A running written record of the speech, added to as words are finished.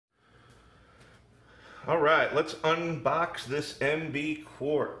All right, let's unbox this MB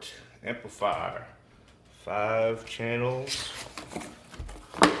Quart amplifier. 5 channels,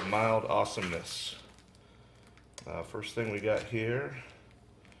 mild awesomeness. First thing we got here.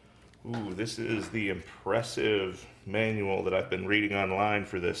 Ooh, this is the impressive manual that I've been reading online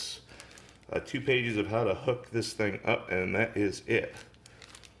for this. 2 pages of how to hook this thing up, and that is it.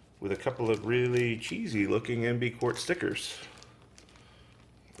 With a couple of really cheesy looking MB Quart stickers.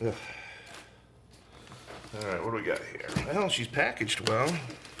 Ugh. Alright, what do we got here? Well, she's packaged well.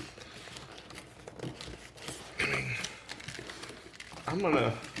 I'm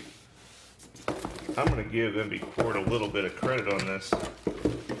gonna give MB Quart a little bit of credit on this.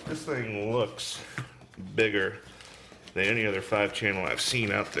 This thing looks bigger than any other 5-channel I've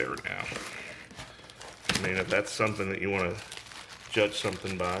seen out there now. I mean, if that's something that you want to judge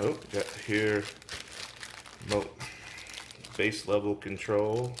something by. Oh, got here base level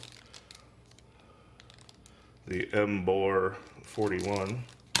control. The M-Bore 41,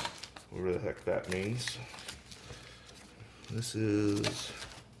 whatever the heck that means. This is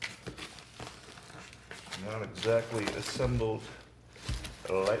not exactly assembled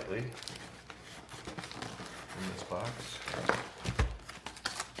lightly in this box.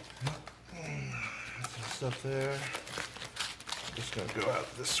 Some stuff there. Just gonna go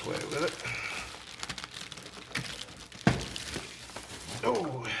out this way with it.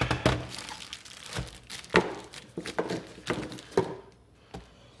 Oh!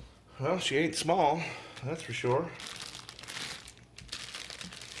 Well, she ain't small, that's for sure.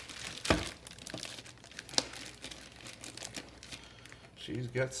 She's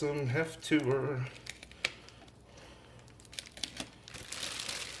got some heft to her.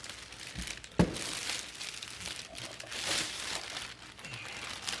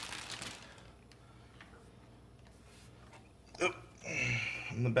 Oh,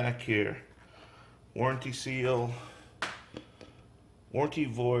 in the back here, warranty seal. Warranty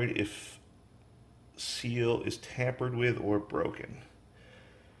void if seal is tampered with or broken.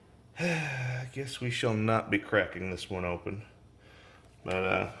 I guess we shall not be cracking this one open.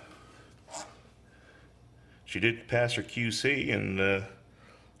 But she did pass her QC, and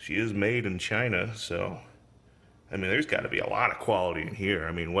she is made in China, so I mean, there's got to be a lot of quality in here.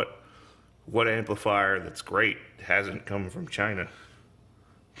 I mean, what amplifier that's great hasn't come from China?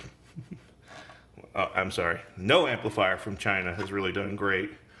 I'm sorry, no amplifier from China has really done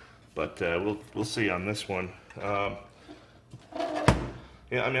great, but we'll see on this one. Yeah,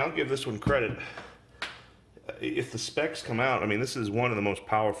 I mean, I'll give this one credit. If the specs come out, I mean, this is one of the most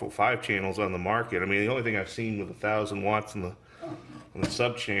powerful 5 channels on the market. I mean, the only thing I've seen with 1,000 watts in the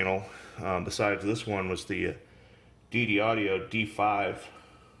sub channel, besides this one, was the DD Audio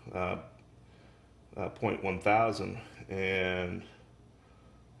D5.1000, and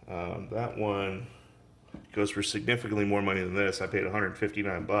that one goes for significantly more money than this. I paid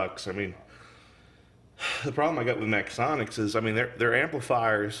 159 bucks. I mean, the problem I got with Maxonics is, I mean, their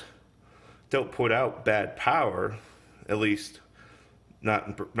amplifiers don't put out bad power, at least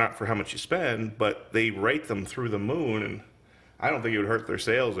not for how much you spend, but they rate them through the moon, and I don't think it would hurt their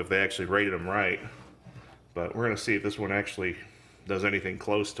sales if they actually rated them right. But we're gonna see if this one actually does anything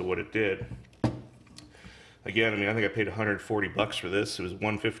close to what it did. Again, I mean, I think I paid 140 bucks for this. It was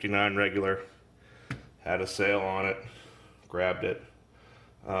 159 regular. Had a sale on it, grabbed it.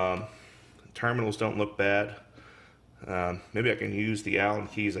 Terminals don't look bad. Maybe I can use the Allen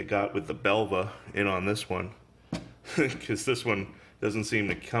keys I got with the Belva in on this one, because this one doesn't seem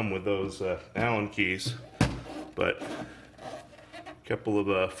to come with those Allen keys. But a couple of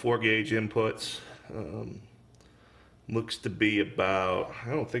 4-gauge inputs. Looks to be about, I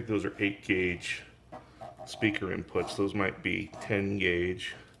don't think those are 8-gauge speaker inputs. Those might be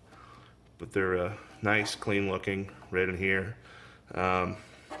 10-gauge, but they're nice, clean looking right in here. They're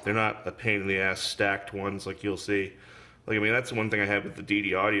not a pain in the ass stacked ones like you'll see. Like, I mean, that's the one thing I had with the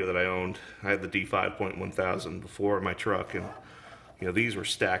DD Audio that I owned. I had the D5.1000 before in my truck, and you know, these were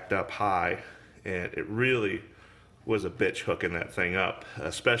stacked up high, and it really was a bitch hooking that thing up,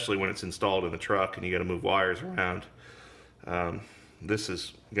 especially when it's installed in the truck and you got to move wires around. This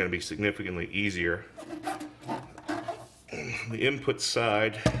is going to be significantly easier. The input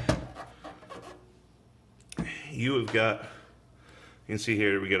side, you have got, you can see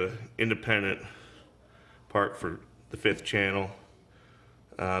here we got an independent part for the 5th channel.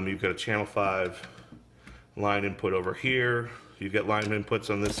 You've got a channel 5 line input over here. You've got line inputs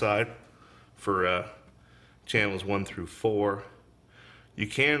on this side for channels 1 through 4. You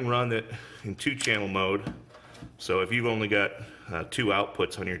can run it in 2-channel mode. So if you've only got 2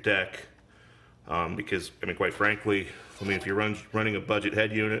 outputs on your deck, because, I mean, quite frankly, I mean, if you're running a budget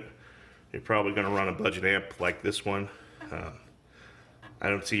head unit, you're probably going to run a budget amp like this one. I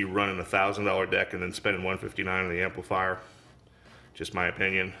don't see you running a $1,000 deck and then spending $159 on the amplifier. Just my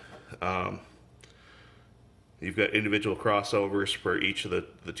opinion. You've got individual crossovers for each of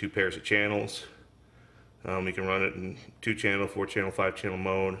the two pairs of channels. You can run it in 2-channel, 4-channel, 5-channel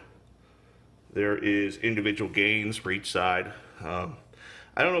mode. There is individual gains for each side. I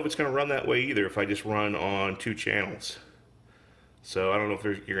don't know if it's going to run that way either if I just run on 2 channels. So I don't know if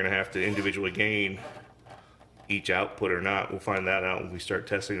you're going to have to individually gain each output or not. We'll find that out when we start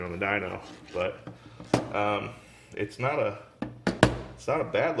testing it on the dyno. But it's not a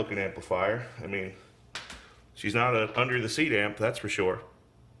bad looking amplifier. I mean, she's not an under the seat amp, that's for sure.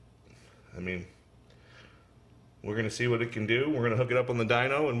 I mean, we're going to see what it can do. We're going to hook it up on the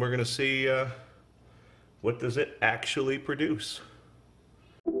dyno and we're going to see what does it actually produce.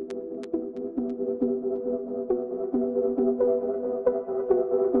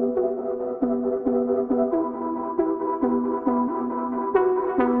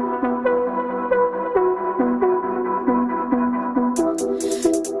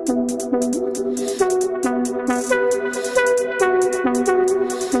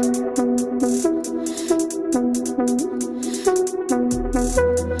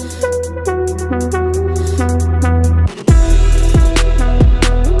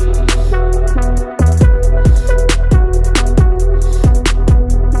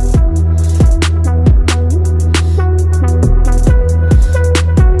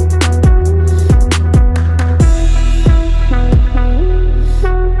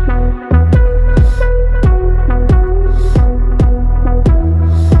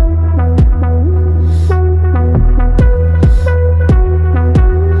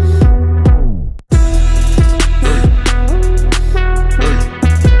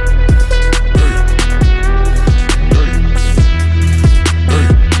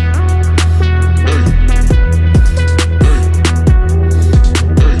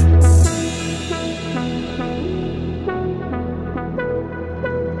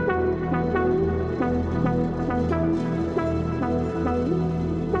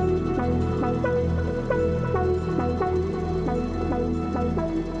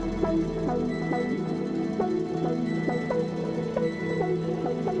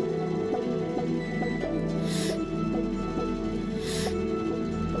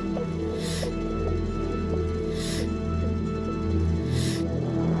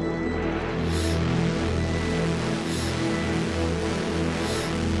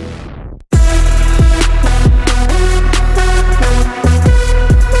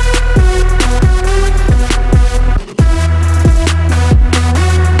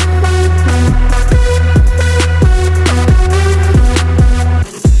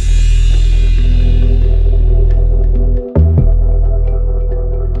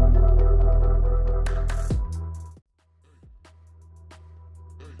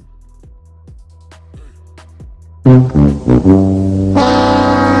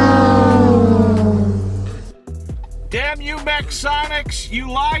 Damn you, Mechsonics! You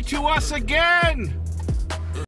lie to us again!